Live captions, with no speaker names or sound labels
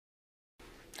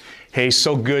Hey,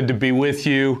 so good to be with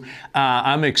you.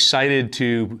 I'm excited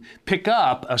to pick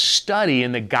up a study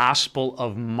in the Gospel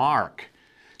of Mark.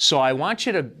 So I want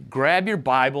you to grab your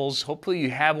Bibles. Hopefully you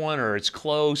have one, or it's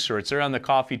close, or it's there on the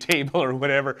coffee table or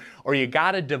whatever, or you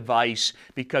got a device,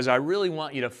 because I really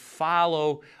want you to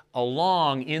follow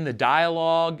along in the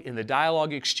dialogue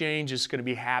exchange that's going to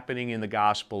be happening in the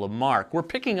Gospel of Mark. We're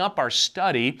picking up our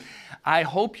study. I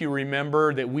hope you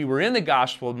remember that we were in the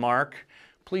Gospel of Mark.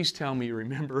 Please tell me you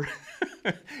remember.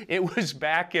 It was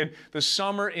back in the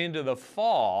summer into the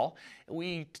fall.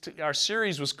 Our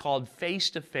series was called Face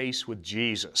to Face with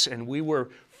Jesus, and we were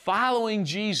following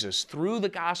Jesus through the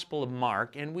Gospel of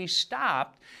Mark, and we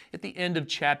stopped at the end of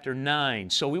chapter 9.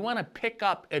 So we want to pick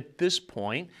up at this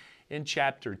point in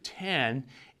chapter 10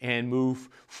 and move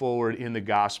forward in the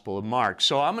Gospel of Mark.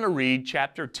 So I'm going to read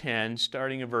chapter 10,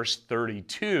 starting in verse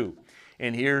 32.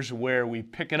 And here's where we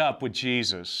pick it up with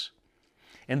Jesus.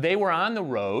 And they were on the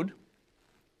road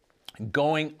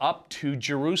going up to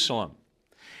Jerusalem.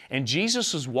 And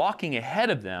Jesus was walking ahead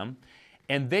of them,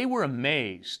 and they were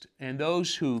amazed, and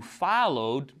those who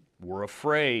followed were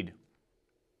afraid.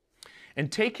 And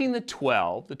taking the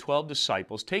 12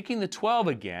 disciples, taking the 12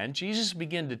 again, Jesus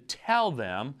began to tell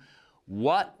them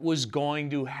what was going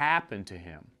to happen to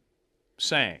him,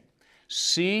 saying,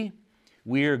 "See,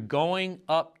 we are going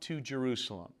up to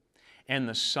Jerusalem, and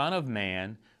the Son of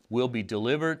Man will be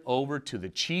delivered over to the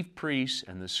chief priests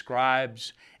and the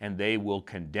scribes, and they will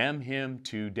condemn him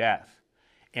to death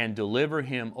and deliver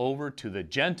him over to the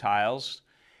Gentiles,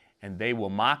 and they will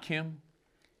mock him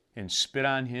and spit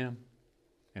on him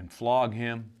and flog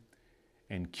him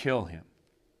and kill him.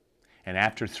 And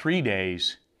after 3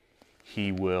 days,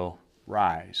 he will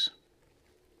rise."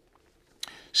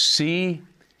 See,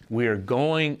 we are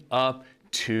going up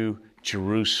to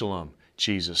Jerusalem,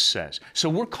 Jesus says. So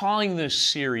we're calling this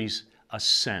series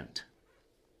Ascent.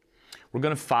 We're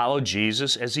going to follow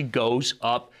Jesus as he goes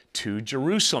up to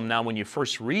Jerusalem. Now, when you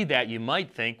first read that, you might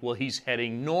think, well, he's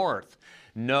heading north.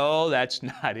 No, that's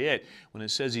not it. When it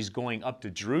says he's going up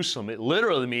to Jerusalem, it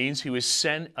literally means he was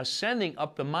ascending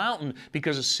up the mountain,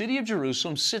 because the city of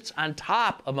Jerusalem sits on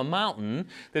top of a mountain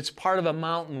that's part of a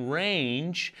mountain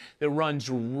range that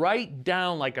runs right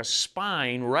down like a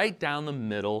spine, right down the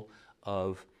middle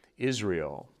of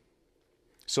Israel.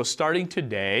 So starting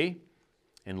today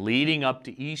and leading up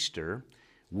to Easter,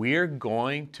 we're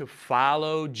going to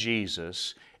follow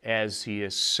Jesus as he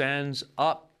ascends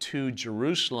up to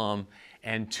Jerusalem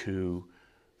and to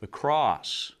the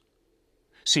cross.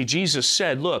 See, Jesus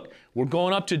said, look, we're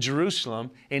going up to Jerusalem,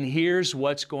 and here's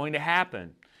what's going to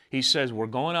happen. He says, we're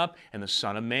going up, and the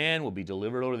Son of Man will be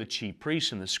delivered over to the chief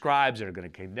priests and the scribes that are going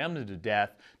to condemn him to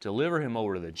death, deliver him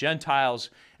over to the Gentiles.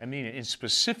 I mean, in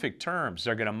specific terms,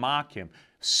 they're going to mock him,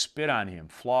 spit on him,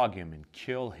 flog him, and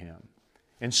kill him.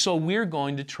 And so we're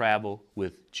going to travel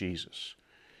with Jesus,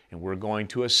 and we're going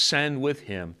to ascend with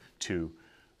him to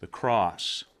the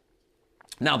cross.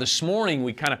 Now, this morning,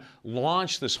 we kind of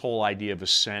launched this whole idea of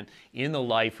ascent in the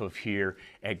life of here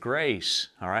at Grace,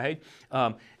 all right?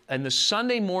 And the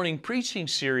Sunday morning preaching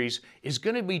series is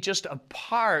going to be just a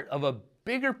part of a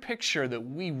bigger picture that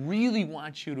we really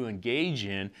want you to engage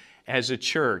in as a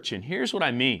church. And here's what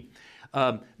I mean.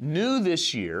 New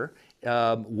this year,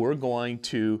 we're going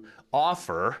to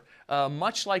offer,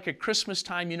 much like at Christmas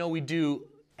time, we do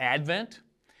Advent.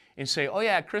 And say, oh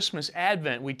yeah, Christmas,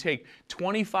 Advent, we take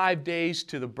 25 days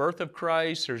to the birth of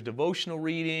Christ, there's devotional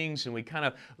readings, and we kind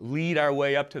of lead our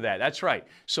way up to that. That's right.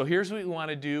 So here's what we want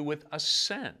to do with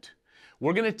Ascent.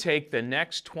 We're going to take the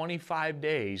next 25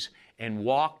 days and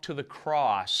walk to the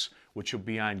cross, which will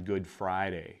be on Good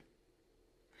Friday.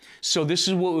 So this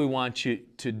is what we want you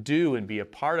to do and be a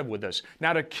part of with us.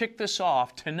 Now, to kick this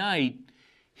off tonight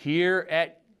here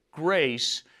at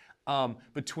Grace,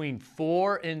 between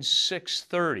 4 and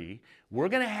 6:30, we're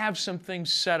going to have some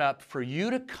things set up for you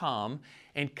to come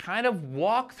and kind of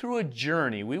walk through a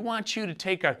journey. We want you to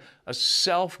take a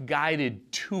self-guided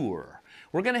tour.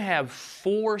 We're going to have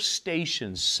 4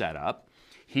 stations set up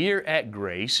here at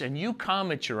Grace, and you come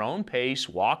at your own pace,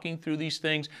 walking through these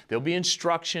things. There'll be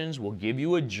instructions. We'll give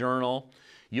you a journal.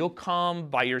 You'll come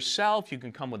by yourself. You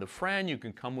can come with a friend. You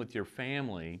can come with your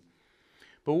family.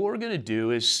 But what we're going to do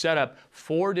is set up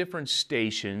 4 different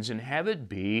stations and have it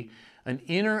be an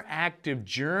interactive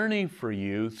journey for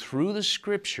you through the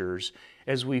Scriptures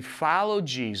as we follow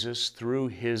Jesus through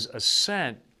his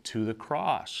ascent to the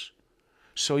cross.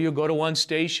 So you'll go to one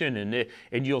station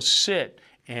and you'll sit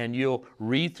and you'll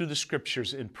read through the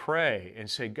Scriptures and pray and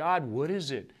say, God, what is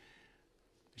it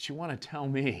that you want to tell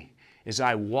me as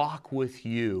I walk with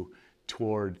you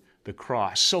toward the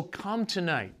cross. So come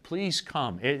tonight. Please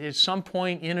come. At some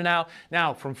point, in and out.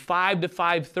 Now, from 5 to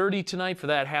 5:30 tonight, for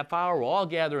that half hour, we'll all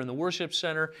gather in the worship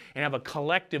center and have a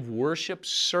collective worship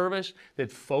service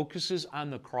that focuses on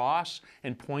the cross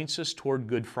and points us toward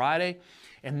Good Friday.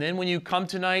 And then when you come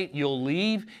tonight, you'll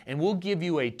leave, and we'll give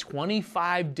you a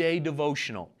 25-day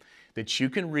devotional that you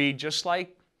can read just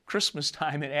like Christmas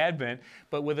time at Advent,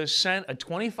 but with a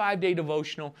 25-day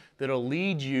devotional that'll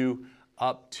lead you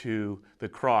up to the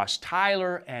cross.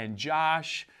 Tyler and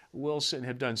Josh Wilson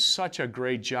have done such a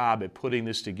great job at putting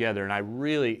this together, and I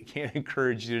really can't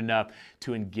encourage you enough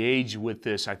to engage with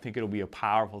this. I think it'll be a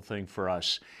powerful thing for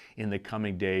us in the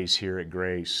coming days here at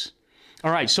Grace.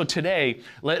 All right, so today,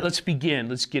 let's begin.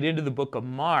 Let's get into the book of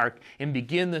Mark and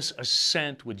begin this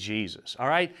ascent with Jesus. All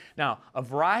right? Now, a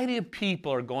variety of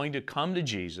people are going to come to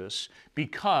Jesus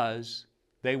because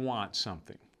they want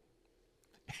something.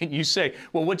 And you say,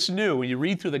 well, what's new? When you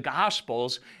read through the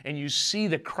Gospels and you see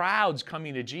the crowds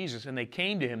coming to Jesus, and they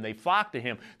came to him, they flocked to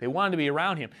him, they wanted to be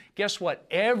around him. Guess what?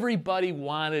 Everybody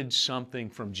wanted something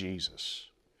from Jesus.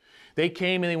 They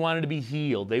came and they wanted to be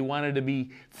healed. They wanted to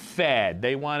be fed.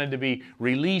 They wanted to be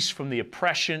released from the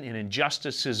oppression and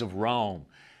injustices of Rome.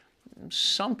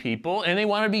 Some people, and they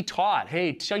want to be taught,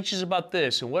 hey, teach us about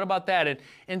this and what about that?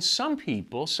 And some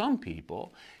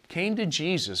people came to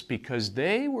Jesus because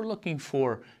they were looking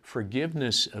for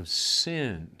forgiveness of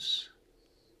sins.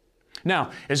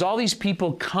 Now, as all these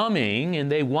people coming and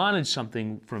they wanted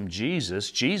something from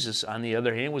Jesus, Jesus, on the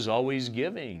other hand, was always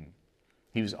giving.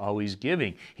 He was always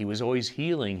giving. He was always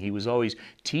healing. He was always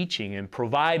teaching and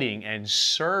providing and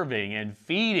serving and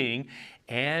feeding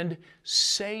and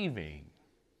saving.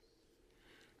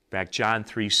 In fact, John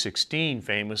 3:16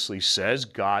 famously says,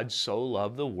 God so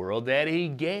loved the world that he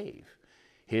gave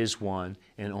his one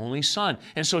and only Son.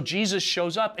 And so Jesus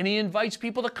shows up and he invites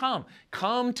people to come.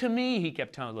 Come to me, he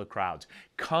kept telling the crowds.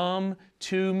 Come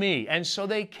to me. And so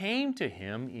they came to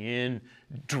him in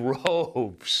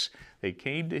droves. They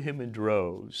came to him in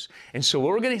droves. And so what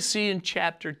we're going to see in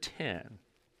chapter 10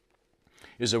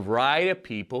 is a variety of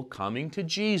people coming to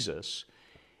Jesus,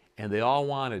 and they all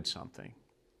wanted something.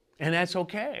 And that's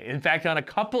okay. In fact, on a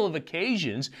couple of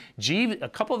occasions, Jesus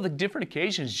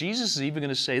is even going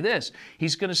to say this.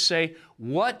 He's going to say,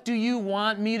 what do you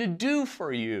want me to do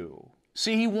for you?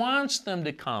 See, he wants them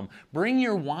to come. Bring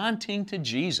your wanting to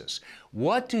Jesus.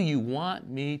 What do you want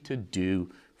me to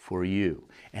do for you?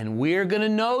 And we're going to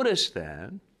notice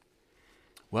then,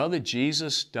 well, that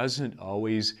Jesus doesn't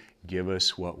always give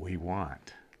us what we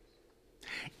want.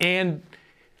 And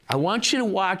I want you to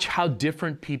watch how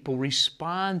different people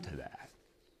respond to that.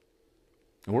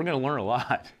 And we're going to learn a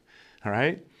lot, all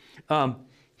right?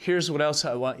 Here's what else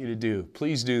I want you to do.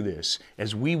 Please do this.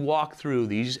 As we walk through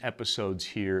these episodes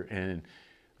here in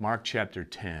Mark chapter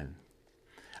 10,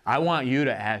 I want you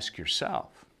to ask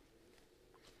yourself,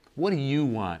 what do you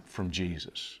want from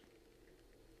Jesus?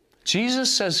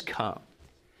 Jesus says, come.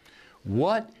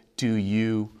 What do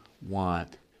you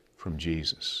want from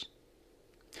Jesus?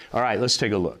 All right, let's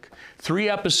take a look. 3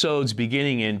 episodes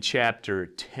beginning in chapter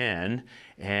 10.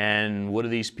 And what do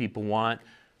these people want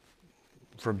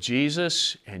from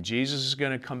Jesus? And Jesus is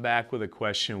going to come back with a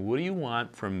question, what do you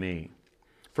want from me?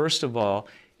 First of all,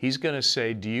 he's going to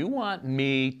say, do you want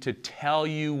me to tell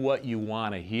you what you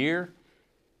want to hear?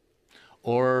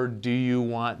 Or do you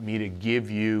want me to give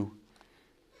you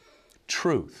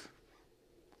truth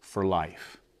for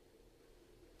life?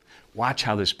 Watch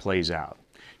how this plays out.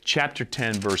 Chapter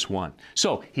 10, verse 1.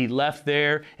 So he left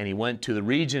there and he went to the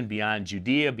region beyond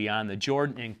Judea, beyond the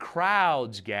Jordan, and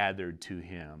crowds gathered to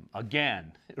him.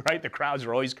 Again, right? The crowds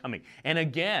are always coming. And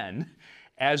again,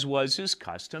 as was his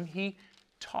custom, he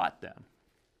taught them.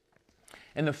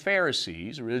 And the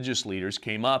Pharisees, religious leaders,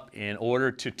 came up in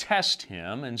order to test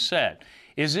him and said,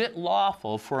 is it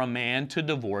lawful for a man to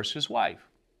divorce his wife?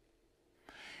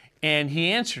 And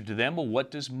he answered to them, well,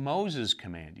 what does Moses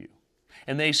command you?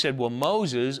 And they said, well,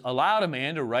 Moses allowed a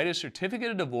man to write a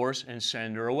certificate of divorce and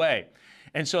send her away.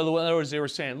 And so in other words, they were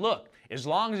saying, look, as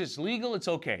long as it's legal, it's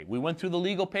okay. We went through the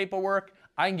legal paperwork.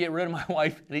 I can get rid of my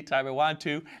wife anytime I want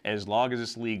to, as long as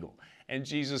it's legal. And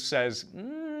Jesus says,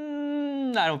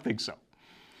 I don't think so.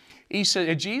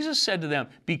 Jesus said to them,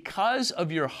 because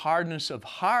of your hardness of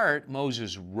heart,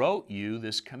 Moses wrote you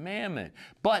this commandment.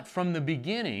 But from the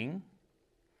beginning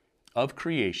of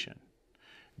creation,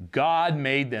 God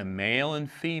made them male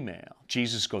and female.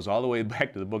 Jesus goes all the way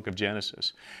back to the book of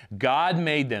Genesis. God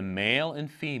made them male and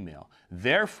female.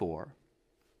 Therefore,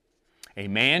 a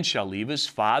man shall leave his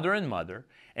father and mother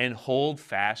and hold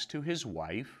fast to his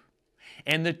wife,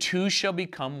 and the two shall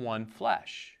become one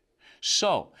flesh.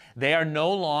 So they are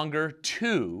no longer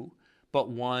two, but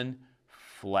one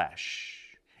flesh.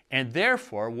 And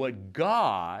therefore, what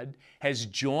God has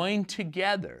joined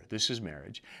together, this is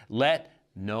marriage, let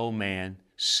no man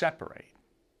separate.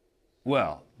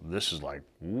 Well, this is like,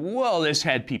 whoa, this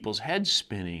had people's heads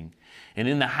spinning. And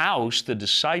in the house, the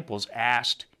disciples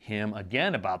asked him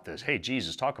again about this. Hey,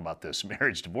 Jesus, talk about this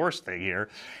marriage divorce thing here.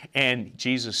 And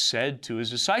Jesus said to his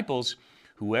disciples,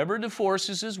 whoever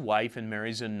divorces his wife and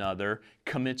marries another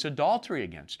commits adultery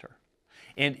against her.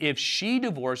 And if she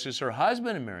divorces her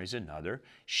husband and marries another,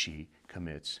 she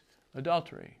commits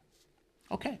adultery.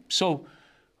 Okay, so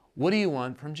what do you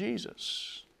want from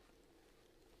Jesus?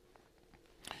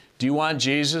 Do you want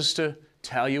Jesus to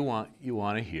tell you what you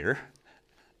want to hear?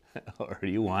 Or do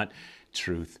you want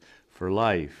truth for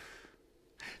life?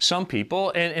 Some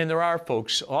people, and there are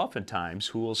folks oftentimes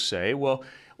who will say, well,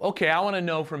 okay, I want to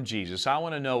know from Jesus. I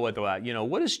want to know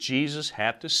what does Jesus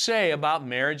have to say about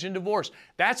marriage and divorce?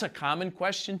 That's a common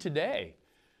question today.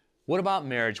 What about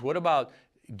marriage? What about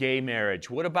gay marriage?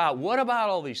 What about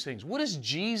all these things? What does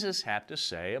Jesus have to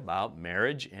say about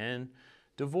marriage and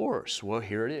divorce? Well,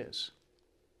 here it is.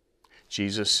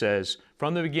 Jesus says,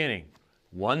 from the beginning,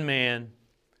 one man,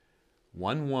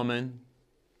 one woman,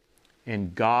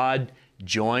 and God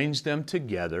joins them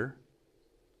together.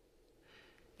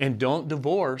 And don't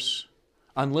divorce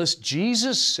unless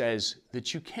Jesus says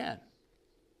that you can.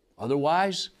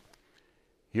 Otherwise,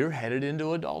 you're headed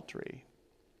into adultery.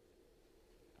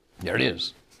 There it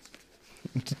is.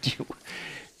 Do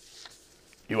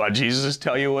you want Jesus to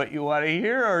tell you what you want to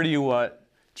hear, or do you want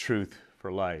truth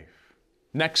for life?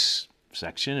 Next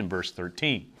section in verse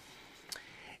 13.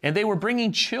 And they were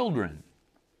bringing children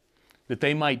that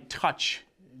they might touch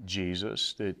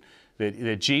Jesus,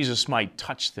 that Jesus might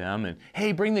touch them, and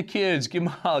hey, bring the kids, give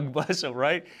them a hug, bless them,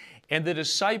 right? And the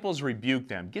disciples rebuked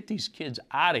them. Get these kids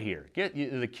out of here.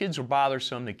 The kids were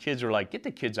bothersome. The kids were like, get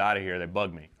the kids out of here. They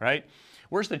bug me, right?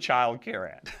 Where's the child care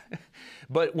at?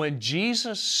 But when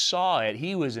Jesus saw it,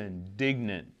 he was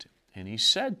indignant. And he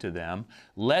said to them,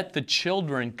 let the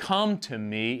children come to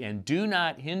me and do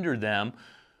not hinder them,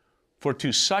 for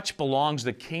to such belongs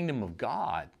the kingdom of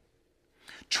God.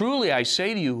 Truly I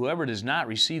say to you, whoever does not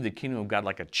receive the kingdom of God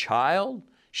like a child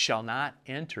shall not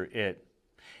enter it.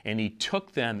 And he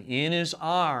took them in his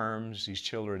arms, these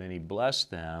children, and he blessed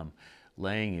them,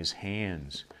 laying his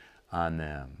hands on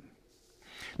them.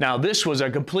 Now, this was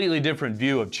a completely different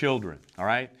view of children, all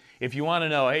right? If you want to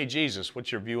know, hey, Jesus,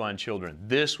 what's your view on children?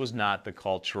 This was not the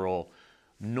cultural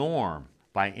norm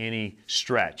by any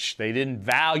stretch. They didn't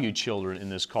value children in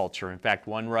this culture. In fact,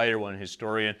 one writer, one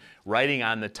historian, writing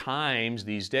on the times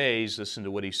these days, listen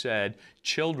to what he said,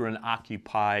 children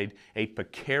occupied a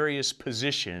precarious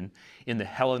position in the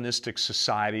Hellenistic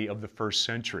society of the first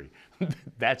century.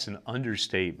 That's an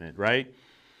understatement, right?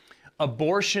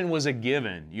 Abortion was a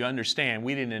given. You understand,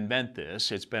 we didn't invent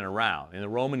this. It's been around. In the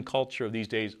Roman culture of these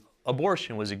days,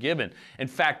 abortion was a given. In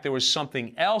fact, there was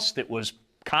something else that was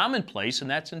commonplace, and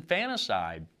that's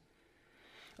infanticide.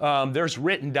 There's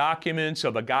written documents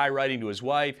of a guy writing to his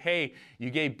wife, hey,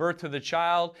 you gave birth to the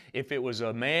child. If it was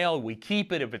a male, we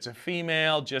keep it. If it's a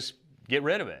female, just get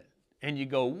rid of it. And you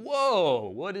go, whoa,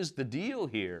 what is the deal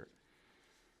here?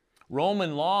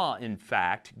 Roman law, in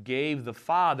fact, gave the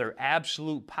father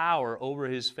absolute power over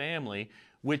his family,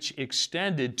 which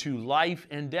extended to life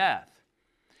and death.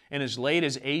 And as late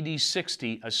as AD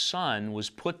 60, a son was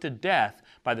put to death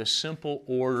by the simple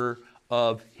order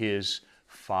of his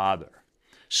father.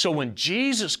 So when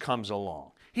Jesus comes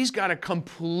along, he's got a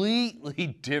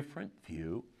completely different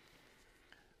view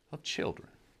of children.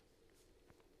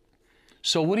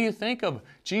 So what do you think of,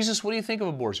 Jesus, what do you think of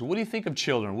abortion? What do you think of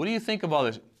children? What do you think of all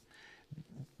this?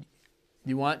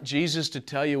 You want Jesus to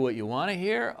tell you what you want to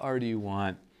hear, or do you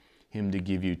want him to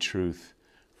give you truth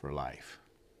for life?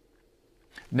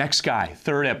 Next guy,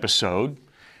 third episode,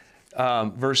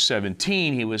 verse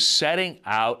 17, he was setting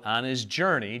out on his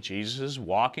journey. Jesus is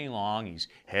walking along. He's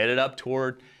headed up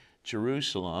toward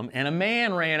Jerusalem, and a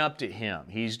man ran up to him.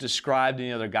 He's described in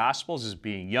the other Gospels as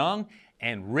being young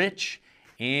and rich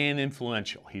and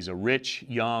influential. He's a rich,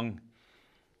 young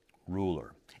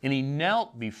ruler. And he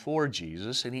knelt before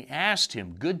Jesus and he asked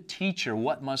him, good teacher,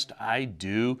 what must I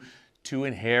do to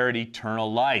inherit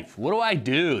eternal life? What do I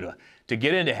do to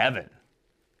get into heaven?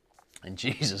 And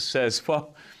Jesus says,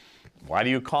 well, why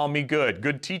do you call me good?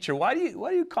 Good teacher, why do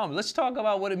you call me? Let's talk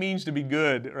about what it means to be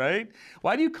good, right?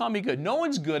 Why do you call me good? No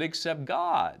one's good except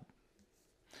God.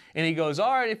 And he goes,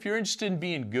 all right, if you're interested in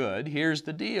being good, here's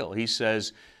the deal. He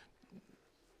says,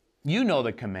 you know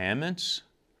the commandments.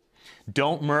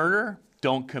 Don't murder.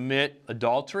 Don't commit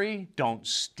adultery. Don't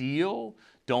steal.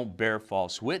 Don't bear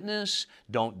false witness.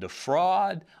 Don't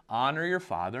defraud. Honor your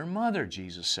father and mother,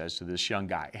 Jesus says to this young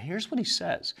guy. And here's what he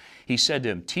says. He said to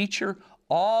him, Teacher,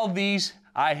 all these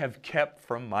I have kept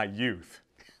from my youth.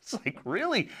 It's like,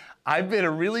 really? I've been a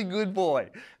really good boy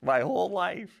my whole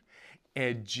life.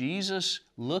 And Jesus,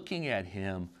 looking at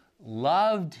him,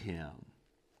 loved him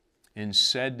and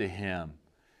said to him,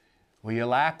 well, you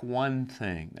lack one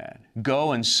thing then.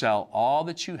 Go and sell all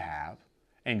that you have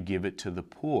and give it to the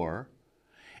poor,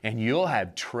 and you'll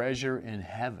have treasure in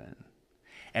heaven.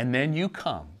 And then you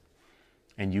come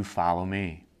and you follow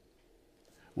me.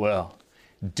 Well,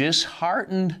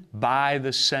 disheartened by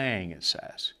the saying, it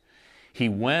says, he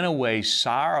went away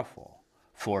sorrowful,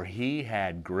 for he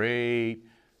had great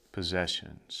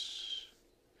possessions.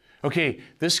 Okay,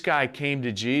 this guy came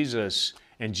to Jesus,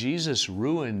 and Jesus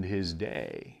ruined his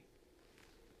day.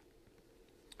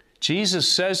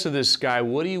 Jesus says to this guy,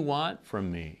 what do you want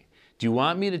from me? Do you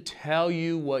want me to tell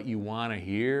you what you want to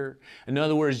hear? In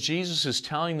other words, Jesus is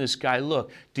telling this guy, look,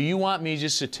 do you want me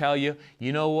just to tell you,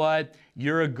 you know what?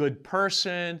 You're a good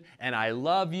person, and I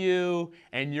love you,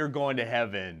 and you're going to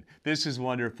heaven. This is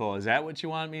wonderful. Is that what you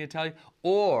want me to tell you?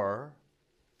 Or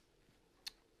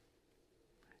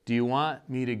do you want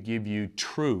me to give you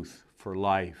truth for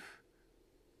life?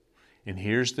 And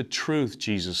here's the truth,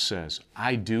 Jesus says,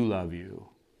 I do love you.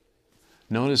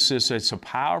 Notice this, it's a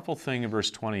powerful thing in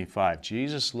verse 25.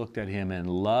 Jesus looked at him and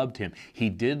loved him. He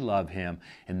did love him,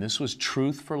 and this was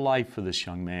truth for life for this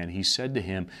young man. He said to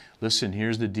him, listen,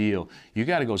 here's the deal. You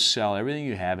got to go sell everything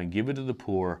you have and give it to the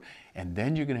poor, and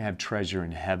then you're going to have treasure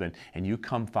in heaven, and you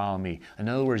come follow me. In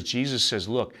other words, Jesus says,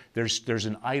 look, there's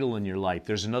an idol in your life.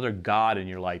 There's another God in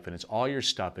your life, and it's all your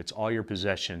stuff. It's all your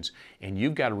possessions, and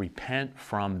you've got to repent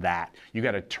from that. You've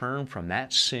got to turn from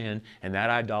that sin and that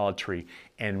idolatry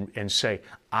and say,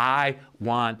 I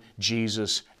want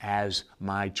Jesus as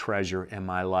my treasure in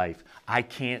my life. I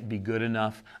can't be good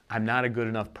enough. I'm not a good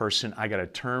enough person. I got to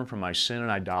turn from my sin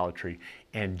and idolatry.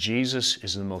 And Jesus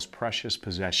is the most precious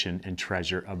possession and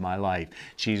treasure of my life.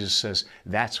 Jesus says,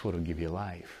 that's what will give you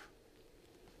life.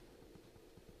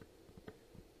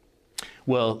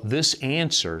 Well, this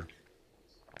answer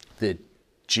that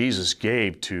Jesus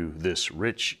gave to this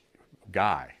rich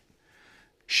guy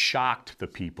shocked the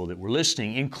people that were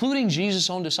listening, including Jesus'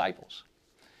 own disciples.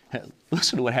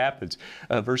 Listen to what happens.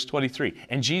 Verse 23.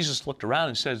 And Jesus looked around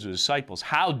and said to the disciples,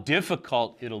 how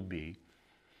difficult it'll be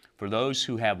for those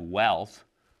who have wealth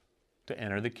to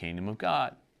enter the kingdom of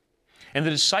God. And the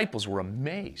disciples were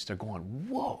amazed. They're going,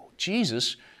 whoa,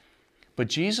 Jesus. But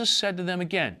Jesus said to them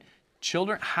again,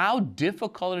 children, how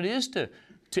difficult it is to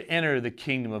enter the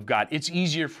kingdom of God. It's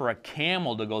easier for a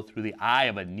camel to go through the eye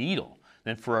of a needle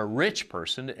than for a rich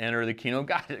person to enter the kingdom of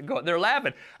God. They're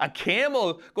laughing. A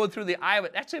camel going through the eye of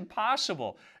it, that's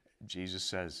impossible. Jesus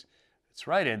says, that's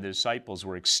right. And the disciples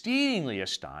were exceedingly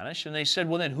astonished, and they said,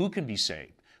 well, then who can be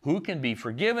saved? Who can be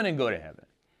forgiven and go to heaven?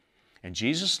 And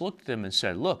Jesus looked at them and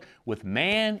said, look, with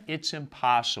man, it's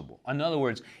impossible. In other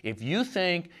words, if you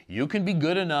think you can be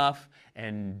good enough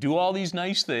and do all these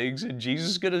nice things, and Jesus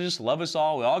is going to just love us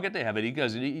all, we all get to heaven, he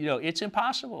goes, you know, it's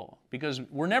impossible because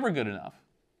we're never good enough.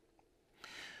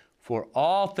 For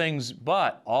all things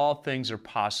are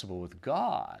possible with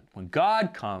God. When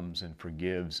God comes and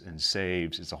forgives and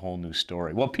saves, it's a whole new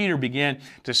story. Well, Peter began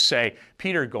to say,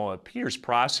 Peter's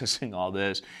processing all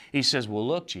this. He says, well,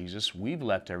 look, Jesus, we've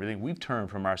left everything. We've turned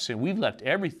from our sin. We've left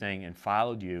everything and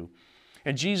followed you.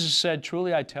 And Jesus said,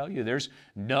 truly, I tell you, there's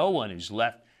no one who's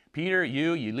left. Peter,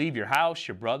 you leave your house,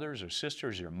 your brothers or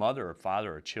sisters, your mother or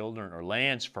father or children or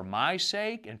lands for my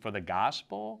sake and for the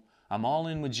gospel. I'm all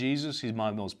in with Jesus. He's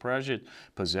my most precious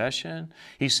possession.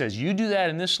 He says, you do that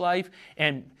in this life,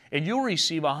 and you'll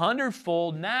receive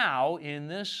 100-fold now in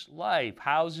this life.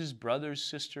 Houses, brothers,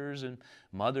 sisters, and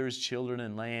mothers, children,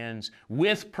 and lands,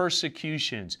 with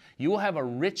persecutions. You will have a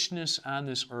richness on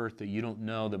this earth that you don't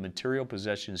know, that material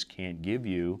possessions can't give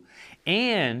you.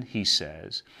 And, he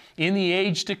says, in the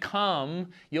age to come,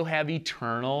 you'll have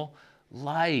eternal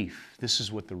life. This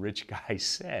is what the rich guy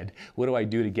said. What do I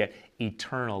do to get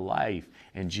eternal life?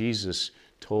 And Jesus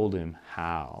told him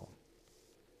how.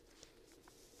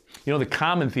 You know, the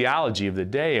common theology of the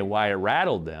day and why it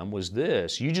rattled them was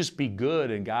this: you just be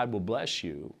good and God will bless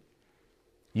you.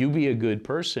 You be a good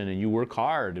person and you work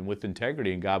hard and with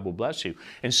integrity and God will bless you.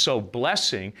 And so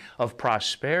blessing of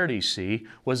prosperity, see,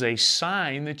 was a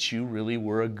sign that you really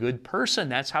were a good person.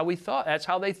 That's how we thought. That's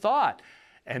how they thought.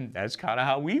 And that's kind of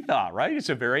how we thought, right? It's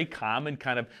a very common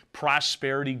kind of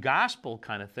prosperity gospel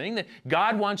kind of thing, that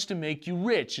God wants to make you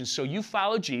rich. And so you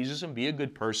follow Jesus and be a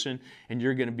good person and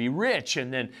you're going to be rich.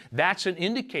 And then that's an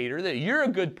indicator that you're a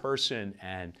good person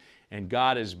and and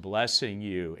God is blessing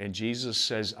you. And Jesus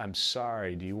says, I'm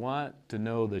sorry, do you want to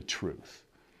know the truth?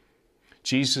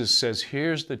 Jesus says,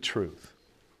 here's the truth.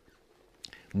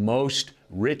 Most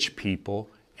rich people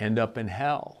end up in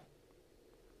hell.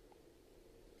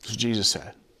 That's what Jesus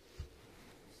said.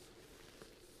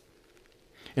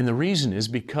 And the reason is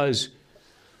because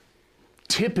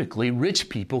typically rich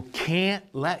people can't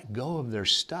let go of their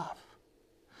stuff.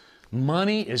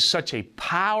 Money is such a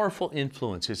powerful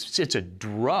influence. It's a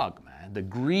drug, man. The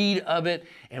greed of it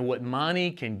and what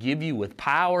money can give you with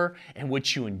power and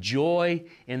what you enjoy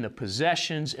in the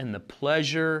possessions and the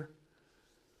pleasure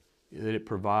that it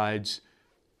provides.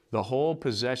 The whole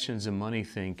possessions and money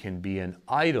thing can be an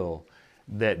idol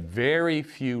that very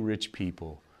few rich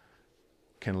people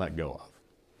can let go of.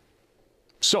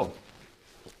 So,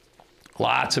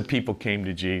 lots of people came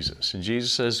to Jesus. And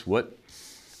Jesus says, what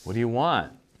do you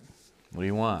want? What do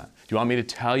you want? Do you want me to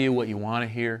tell you what you want to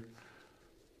hear?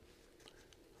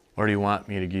 Or do you want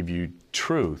me to give you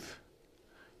truth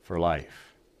for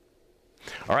life?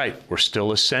 All right, we're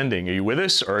still ascending. Are you with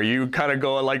us? Or are you kind of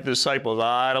going like the disciples?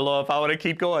 I don't know if I want to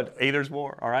keep going. Hey, there's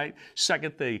more, all right?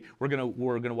 Second thing, we're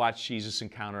gonna watch Jesus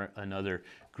encounter another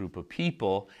group of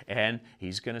people, and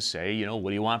he's going to say, you know,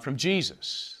 what do you want from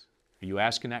Jesus? Are you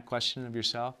asking that question of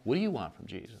yourself? What do you want from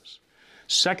Jesus?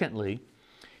 Secondly,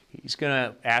 he's going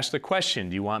to ask the question,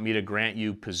 do you want me to grant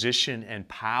you position and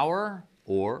power,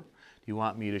 or do you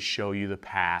want me to show you the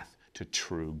path to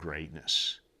true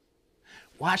greatness?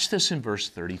 Watch this in verse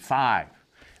 35.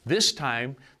 This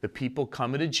time, the people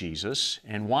coming to Jesus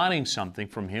and wanting something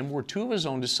from him were two of his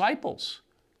own disciples,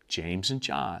 James and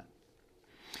John.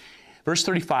 Verse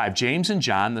 35, James and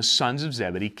John, the sons of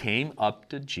Zebedee, came up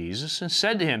to Jesus and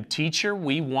said to him, Teacher,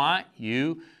 we want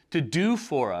you to do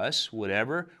for us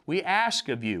whatever we ask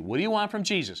of you. What do you want from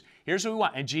Jesus? Here's what we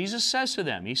want. And Jesus says to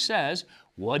them, he says,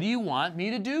 what do you want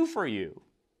me to do for you?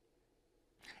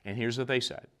 And here's what they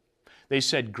said. They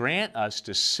said, grant us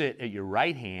to sit at your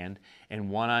right hand and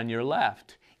one on your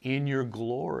left in your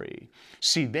glory.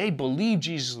 See, they believed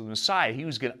Jesus was the Messiah. He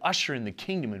was going to usher in the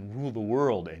kingdom and rule the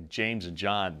world. And James and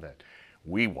John, that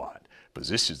we want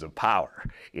positions of power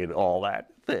in all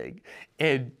that thing.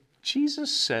 And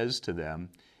Jesus says to them,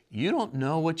 you don't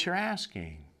know what you're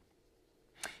asking.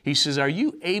 He says, are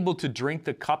you able to drink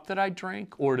the cup that I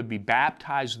drink, or to be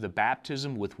baptized with the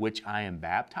baptism with which I am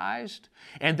baptized?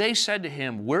 And they said to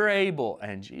him, we're able.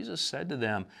 And Jesus said to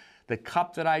them, the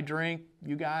cup that I drink,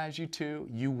 you guys, you too,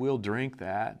 you will drink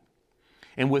that.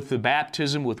 And with the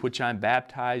baptism with which I'm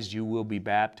baptized, you will be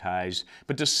baptized.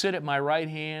 But to sit at my right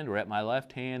hand or at my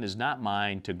left hand is not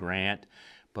mine to grant,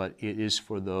 but it is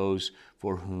for those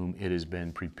for whom it has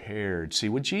been prepared. See,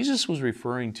 what Jesus was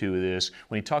referring to this,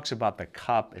 when he talks about the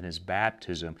cup and his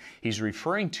baptism, he's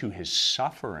referring to his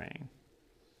suffering,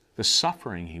 the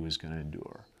suffering he was going to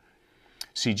endure.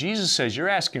 See, Jesus says, you're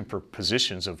asking for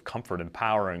positions of comfort and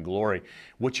power and glory.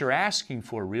 What you're asking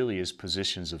for really is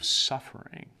positions of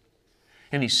suffering.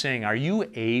 And he's saying, are you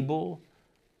able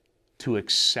to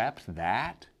accept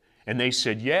that? And they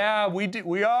said, yeah,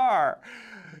 we are.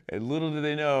 And little do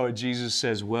they know, Jesus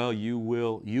says, well, you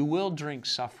will drink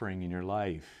suffering in your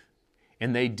life.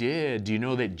 And they did. Do you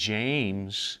know that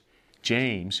James,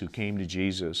 who came to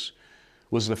Jesus,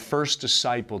 was the first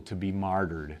disciple to be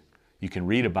martyred? You can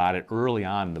read about it early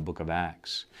on in the book of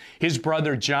Acts. His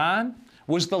brother John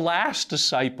was the last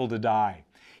disciple to die.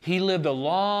 He lived a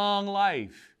long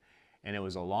life, and it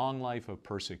was a long life of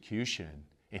persecution.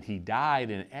 And he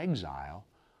died in exile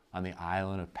on the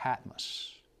island of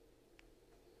Patmos.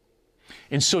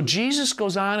 And so Jesus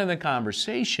goes on in the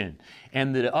conversation,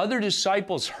 and the other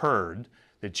disciples heard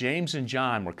that James and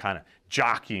John were kind of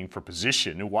jockeying for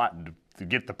position and wanting to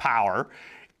get the power,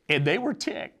 and they were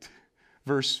ticked.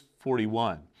 Verse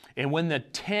 41. And when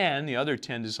the other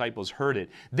 10 disciples heard it,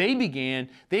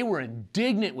 they were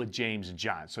indignant with James and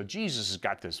John. So Jesus has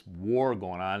got this war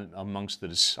going on amongst the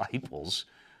disciples.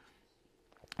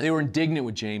 They were indignant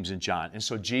with James and John. And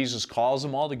so Jesus calls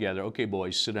them all together. Okay,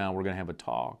 boys, sit down. We're going to have a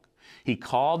talk. He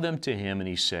called them to him and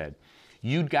he said,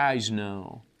 you guys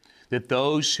know that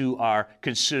those who are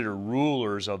considered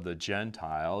rulers of the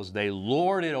Gentiles, they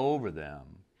lord it over them,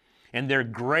 and their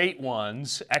great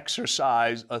ones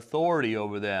exercise authority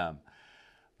over them.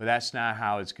 But that's not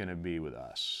how it's going to be with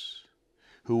us.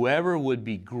 Whoever would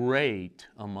be great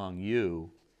among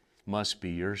you must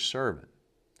be your servant.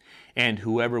 And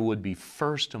whoever would be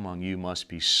first among you must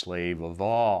be slave of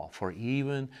all. For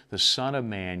even the Son of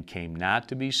Man came not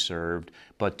to be served,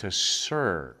 but to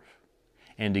serve,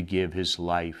 and to give his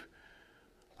life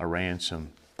a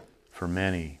ransom for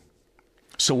many.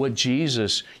 So what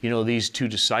Jesus, these two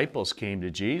disciples came to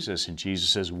Jesus, and Jesus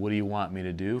says, what do you want me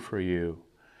to do for you?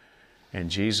 And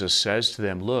Jesus says to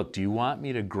them, look, do you want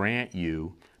me to grant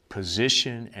you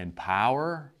position and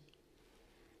power?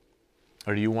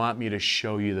 Or do you want me to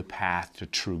show you the path to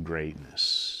true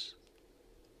greatness?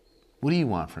 What do you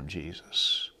want from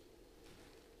Jesus?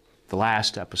 The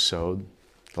last episode,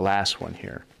 the last one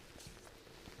here,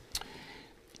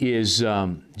 is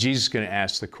Jesus going to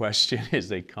ask the question as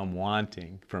they come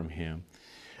wanting from him,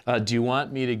 do you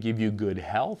want me to give you good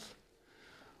health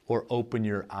or open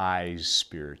your eyes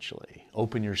spiritually?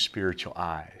 Open your spiritual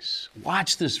eyes.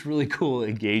 Watch this really cool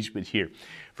engagement here.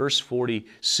 Verse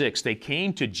 46, they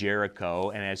came to Jericho,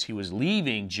 and as he was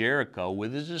leaving Jericho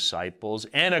with his disciples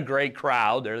and a great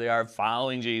crowd, there they are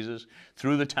following Jesus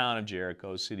through the town of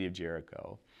Jericho, city of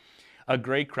Jericho, a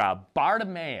great crowd.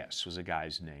 Bartimaeus was a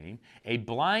guy's name. A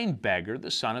blind beggar,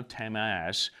 the son of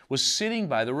Timaeus, was sitting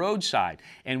by the roadside.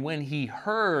 And when he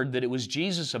heard that it was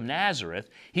Jesus of Nazareth,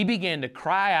 he began to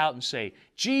cry out and say,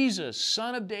 Jesus,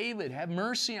 Son of David, have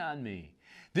mercy on me.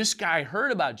 This guy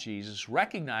heard about Jesus,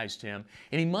 recognized him,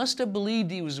 and he must have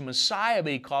believed he was a Messiah,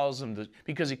 but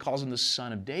because he calls him the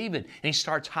Son of David. And he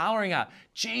starts hollering out,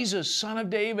 Jesus, Son of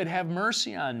David, have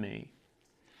mercy on me.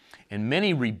 And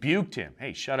many rebuked him.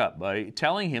 Hey, shut up, buddy,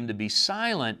 telling him to be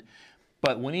silent.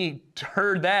 But when he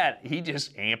heard that, he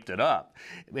just amped it up.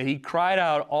 But he cried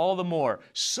out all the more,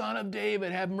 Son of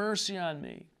David, have mercy on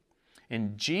me.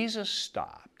 And Jesus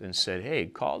stopped and said, hey,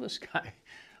 call this guy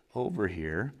over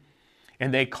here.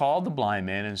 And they called the blind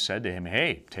man and said to him,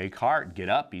 hey, take heart, get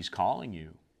up, he's calling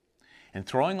you. And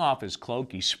throwing off his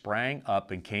cloak, he sprang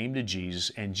up and came to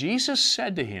Jesus. And Jesus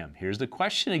said to him, here's the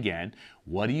question again,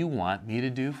 what do you want me to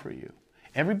do for you?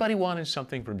 Everybody wanted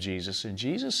something from Jesus. And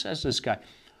Jesus says to this guy,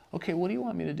 okay, what do you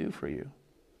want me to do for you?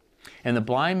 And the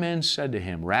blind man said to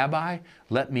him, Rabbi,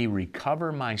 let me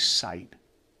recover my sight.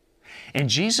 And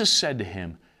Jesus said to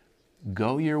him,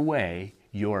 go your way,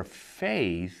 your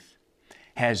faith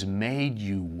has made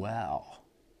you well.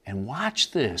 And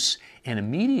watch this. And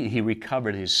immediately he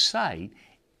recovered his sight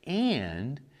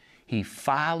and he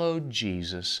followed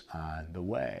Jesus on the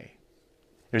way.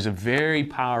 There's a very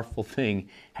powerful thing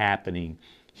happening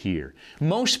here.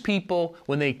 Most people,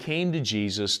 when they came to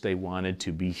Jesus, they wanted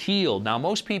to be healed. Now,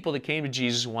 most people that came to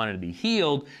Jesus wanted to be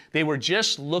healed, they were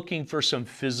just looking for some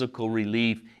physical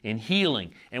relief and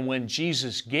healing. And when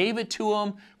Jesus gave it to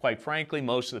them, quite frankly,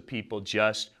 most of the people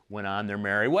just went on their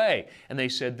merry way. And they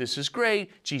said, this is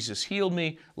great, Jesus healed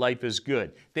me, life is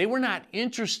good. They were not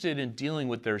interested in dealing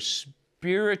with their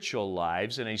spiritual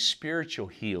lives and a spiritual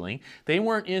healing. They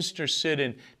weren't interested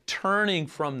in turning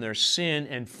from their sin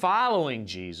and following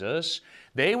Jesus.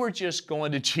 They were just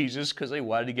going to Jesus because they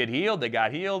wanted to get healed. They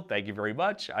got healed. Thank you very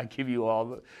much. I give you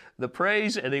all the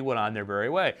praise. And they went on their merry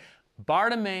way.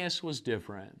 Bartimaeus was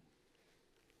different.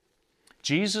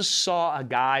 Jesus saw a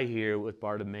guy here with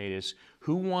Bartimaeus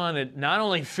who wanted not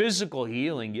only physical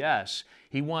healing, yes,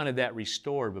 he wanted that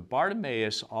restored, but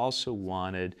Bartimaeus also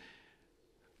wanted,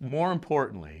 more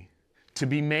importantly, to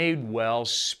be made well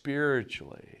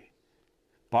spiritually.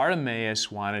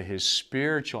 Bartimaeus wanted his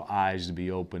spiritual eyes to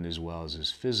be opened as well as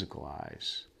his physical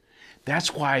eyes.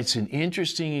 That's why it's an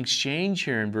interesting exchange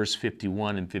here in verse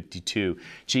 51 and 52.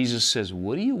 Jesus says,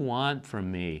 what do you want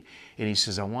from me? And he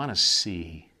says, I want to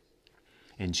see.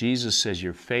 And Jesus says,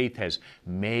 your faith has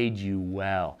made you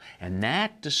well. And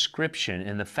that description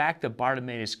and the fact that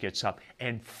Bartimaeus gets up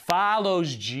and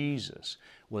follows Jesus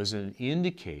was an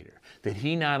indicator that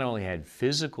he not only had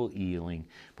physical healing,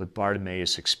 but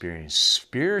Bartimaeus experienced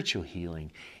spiritual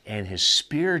healing and his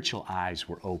spiritual eyes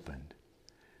were opened.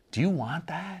 Do you want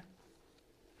that?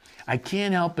 I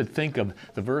can't help but think of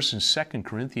the verse in 2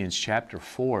 Corinthians chapter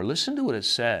 4. Listen to what it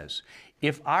says.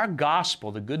 If our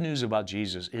gospel, the good news about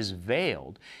Jesus, is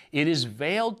veiled, it is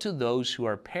veiled to those who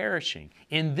are perishing.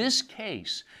 In this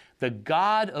case, the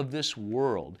God of this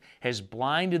world has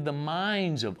blinded the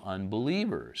minds of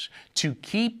unbelievers to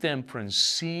keep them from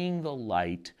seeing the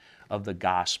light of the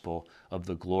gospel of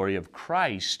the glory of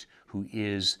Christ, who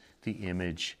is the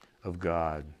image of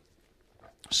God.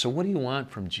 So what do you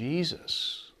want from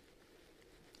Jesus?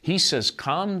 He says,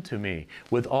 come to me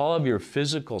with all of your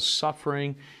physical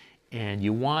suffering, and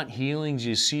you want healings.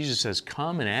 Jesus says,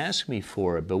 come and ask me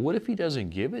for it. But what if he doesn't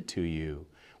give it to you?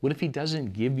 What if he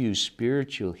doesn't give you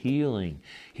spiritual healing?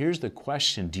 Here's the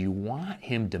question. Do you want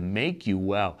him to make you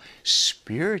well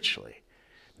spiritually?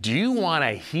 Do you want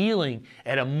a healing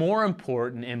at a more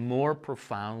important and more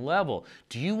profound level?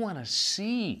 Do you want to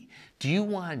see? Do you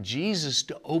want Jesus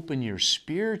to open your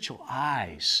spiritual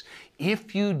eyes?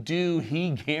 If you do, he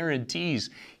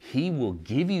guarantees he will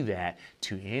give you that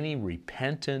to any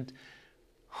repentant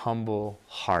humble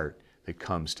heart that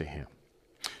comes to him.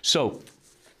 So,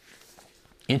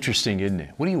 interesting, isn't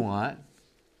it? What do you want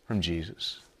from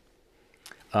Jesus?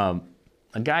 A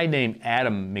guy named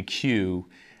Adam McHugh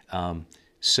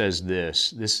says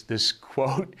this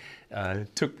quote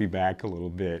took me back a little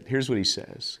bit. Here's what he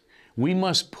says. We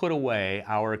must put away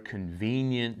our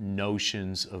convenient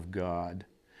notions of God,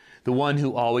 the one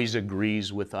who always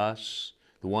agrees with us,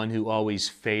 the one who always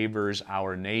favors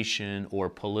our nation or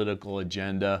political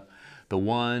agenda, the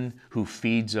one who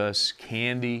feeds us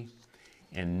candy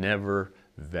and never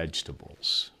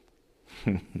vegetables.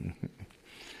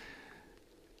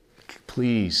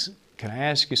 Please, can I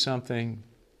ask you something?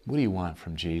 What do you want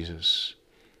from Jesus?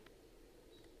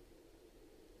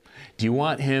 Do you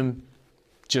want him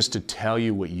just to tell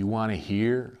you what you want to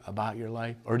hear about your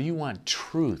life? Or do you want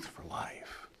truth for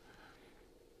life?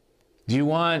 Do you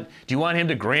want him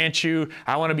to grant you,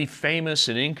 I want to be famous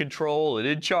and in control and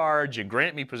in charge and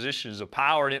grant me positions of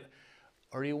power?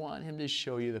 Or do you want him to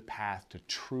show you the path to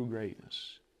true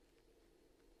greatness?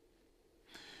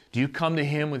 Do you come to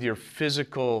him with your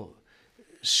physical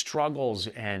struggles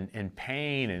and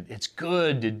pain? And it's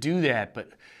good to do that, but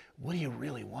what do you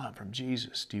really want from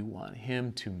Jesus? Do you want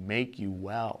him to make you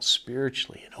well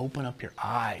spiritually and open up your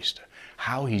eyes to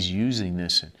how he's using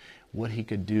this and what he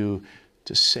could do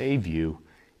to save you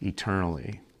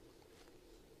eternally?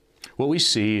 What we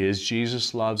see is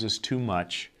Jesus loves us too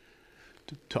much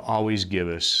to always give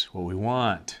us what we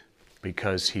want,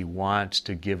 because he wants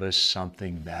to give us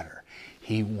something better.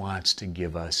 He wants to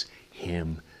give us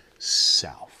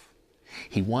himself.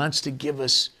 He wants to give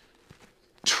us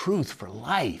truth for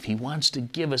life. He wants to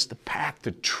give us the path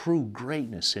to true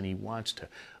greatness, and he wants to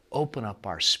open up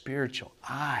our spiritual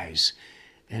eyes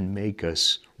and make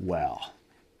us well.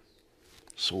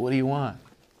 So what do you want?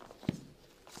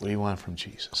 What do you want from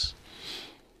Jesus?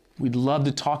 We'd love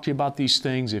to talk to you about these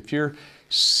things. If you're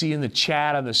seeing the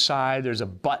chat on the side, there's a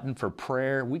button for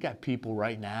prayer. We got people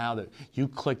right now that you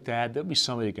click that. There'll be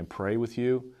somebody that can pray with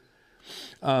you.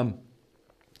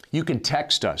 You can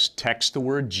text us. Text the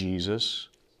word Jesus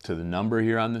to the number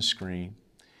here on the screen.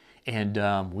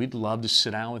 And we'd love to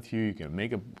sit down with you. You can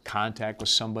make a contact with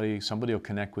somebody. Somebody will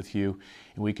connect with you,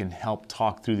 and we can help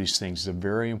talk through these things. It's a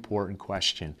very important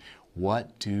question.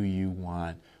 What do you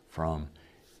want from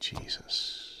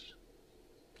Jesus?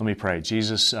 Let me pray.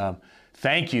 Jesus,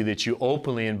 thank you that you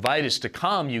openly invite us to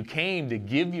come. You came to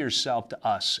give yourself to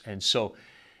us. And so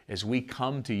as we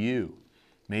come to you,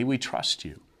 may we trust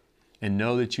you and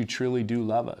know that you truly do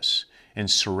love us, and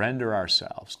surrender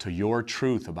ourselves to your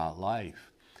truth about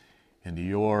life and to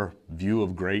your view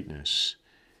of greatness.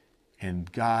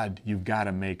 And God, you've got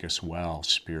to make us well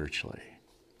spiritually.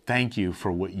 Thank you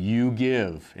for what you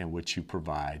give and what you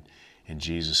provide. In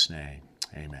Jesus' name,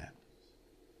 amen.